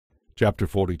Chapter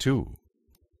 42.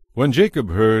 When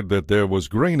Jacob heard that there was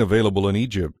grain available in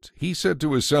Egypt, he said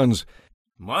to his sons,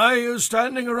 "Why are you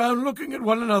standing around looking at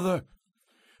one another?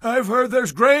 I've heard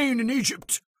there's grain in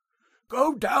Egypt.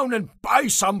 Go down and buy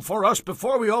some for us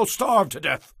before we all starve to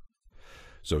death."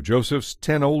 So Joseph's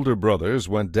 10 older brothers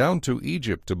went down to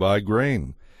Egypt to buy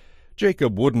grain.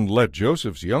 Jacob wouldn't let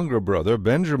Joseph's younger brother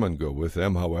Benjamin go with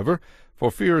them, however, for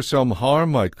fear some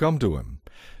harm might come to him.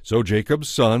 So Jacob's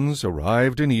sons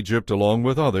arrived in Egypt along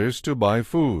with others to buy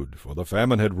food, for the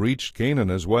famine had reached Canaan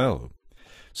as well.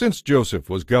 Since Joseph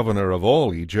was governor of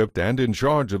all Egypt and in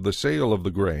charge of the sale of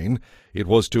the grain, it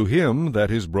was to him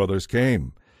that his brothers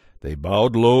came. They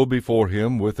bowed low before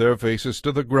him with their faces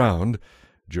to the ground.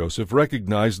 Joseph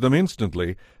recognized them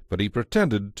instantly, but he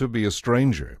pretended to be a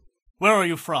stranger. "Where are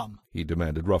you from?" he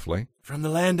demanded roughly. "From the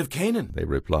land of Canaan," they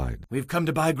replied. "We've come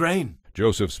to buy grain."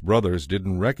 Joseph's brothers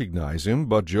didn't recognize him,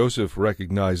 but Joseph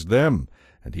recognized them,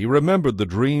 and he remembered the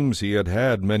dreams he had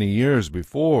had many years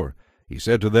before. He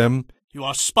said to them, "You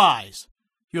are spies.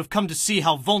 You have come to see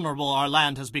how vulnerable our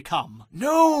land has become."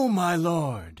 "No, my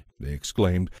lord," they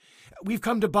exclaimed. "We've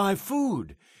come to buy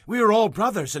food. We are all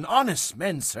brothers and honest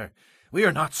men, sir. We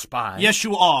are not spies." "Yes,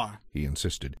 you are," he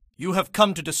insisted. "You have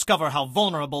come to discover how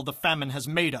vulnerable the famine has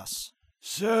made us."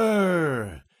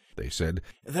 "Sir," they said,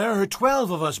 "there are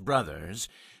 12 of us brothers,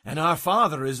 and our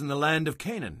father is in the land of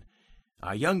Canaan.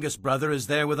 Our youngest brother is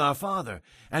there with our father,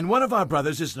 and one of our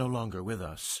brothers is no longer with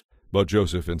us." But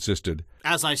Joseph insisted.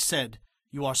 "As I said,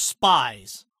 you are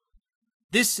spies.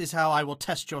 This is how I will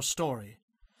test your story.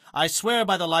 I swear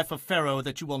by the life of Pharaoh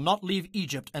that you will not leave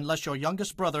Egypt unless your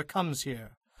youngest brother comes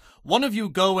here. One of you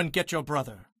go and get your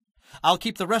brother. I'll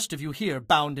keep the rest of you here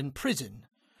bound in prison.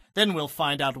 Then we'll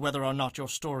find out whether or not your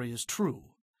story is true.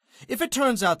 If it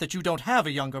turns out that you don't have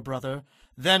a younger brother,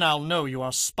 then I'll know you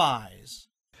are spies."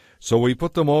 So we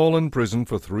put them all in prison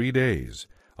for 3 days.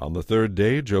 On the 3rd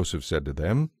day Joseph said to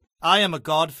them, "I am a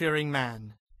God-fearing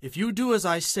man. If you do as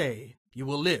I say, you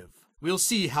will live. We'll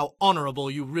see how honorable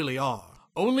you really are.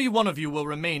 Only one of you will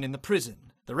remain in the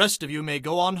prison. The rest of you may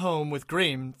go on home with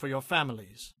grain for your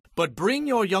families. But bring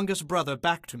your youngest brother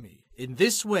back to me. In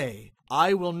this way,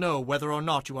 I will know whether or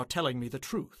not you are telling me the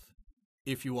truth.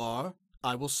 If you are,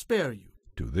 I will spare you."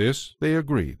 To this they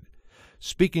agreed.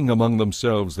 Speaking among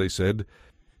themselves, they said,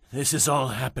 "This has all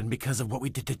happened because of what we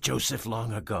did to Joseph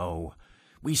long ago.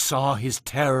 We saw his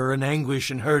terror and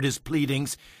anguish and heard his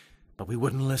pleadings, but we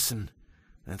wouldn't listen.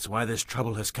 That's why this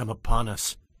trouble has come upon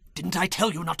us." "Didn't I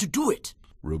tell you not to do it?"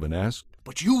 Reuben asked.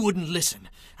 "But you wouldn't listen,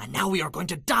 and now we are going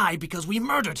to die because we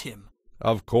murdered him."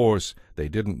 Of course, they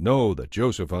didn't know that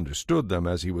Joseph understood them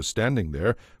as he was standing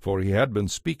there, for he had been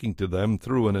speaking to them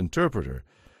through an interpreter.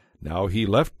 Now he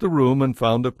left the room and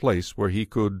found a place where he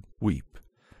could weep.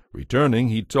 Returning,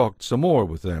 he talked some more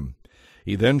with them.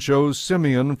 He then chose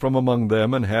Simeon from among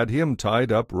them and had him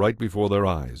tied up right before their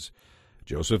eyes.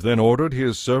 Joseph then ordered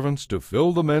his servants to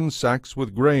fill the men's sacks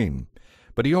with grain,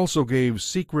 but he also gave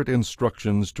secret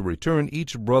instructions to return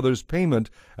each brother's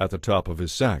payment at the top of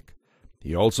his sack.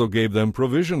 He also gave them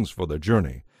provisions for their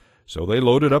journey. So they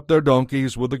loaded up their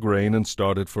donkeys with the grain and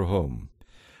started for home.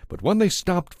 But when they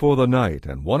stopped for the night,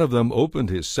 and one of them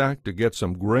opened his sack to get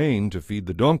some grain to feed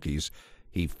the donkeys,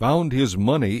 he found his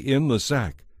money in the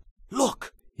sack.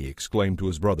 "Look!" he exclaimed to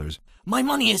his brothers. "My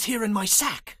money is here in my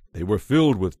sack." They were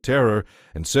filled with terror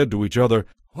and said to each other,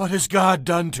 "What has God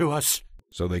done to us?"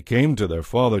 So they came to their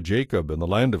father Jacob in the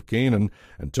land of Canaan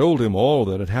and told him all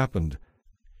that had happened.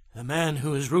 "The man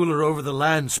who is ruler over the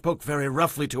land spoke very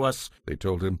roughly to us," they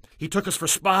told him. "He took us for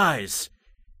spies.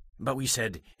 But we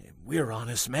said, 'We're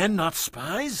honest men, not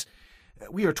spies.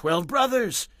 We are 12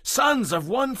 brothers, sons of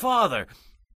one father.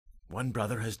 One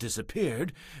brother has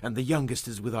disappeared, and the youngest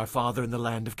is with our father in the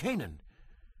land of Canaan.'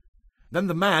 Then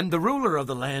the man, the ruler of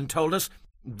the land, told us,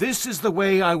 'This is the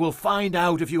way I will find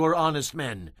out if you are honest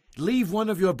men. Leave one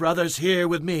of your brothers here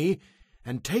with me,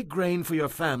 and take grain for your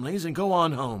families and go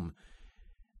on home.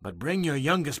 But bring your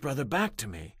youngest brother back to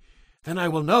me. Then I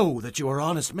will know that you are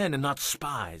honest men and not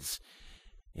spies.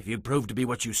 If you prove to be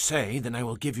what you say, then I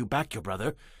will give you back your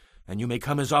brother, and you may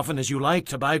come as often as you like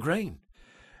to buy grain.'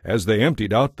 As they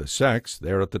emptied out the sacks,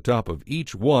 there at the top of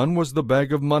each one was the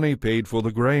bag of money paid for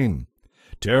the grain.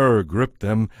 Terror gripped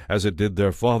them as it did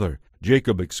their father.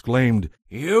 Jacob exclaimed,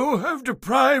 'You have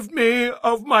deprived me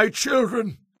of my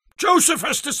children. Joseph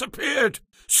has disappeared.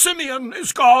 Simeon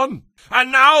is gone. And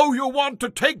now you want to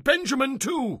take Benjamin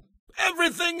too.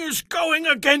 Everything is going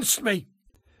against me.'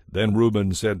 Then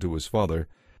Reuben said to his father,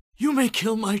 'You may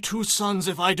kill my 2 sons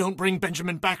if I don't bring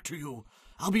Benjamin back to you.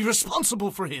 I'll be responsible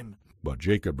for him.' But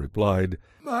Jacob replied,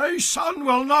 'My son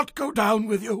will not go down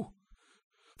with you.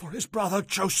 for his brother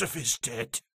Joseph is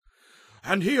dead,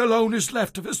 and he alone is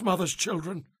left of his mother's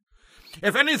children.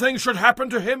 If anything should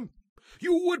happen to him,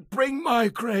 you would bring my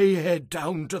grey head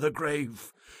down to the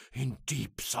grave in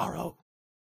deep sorrow.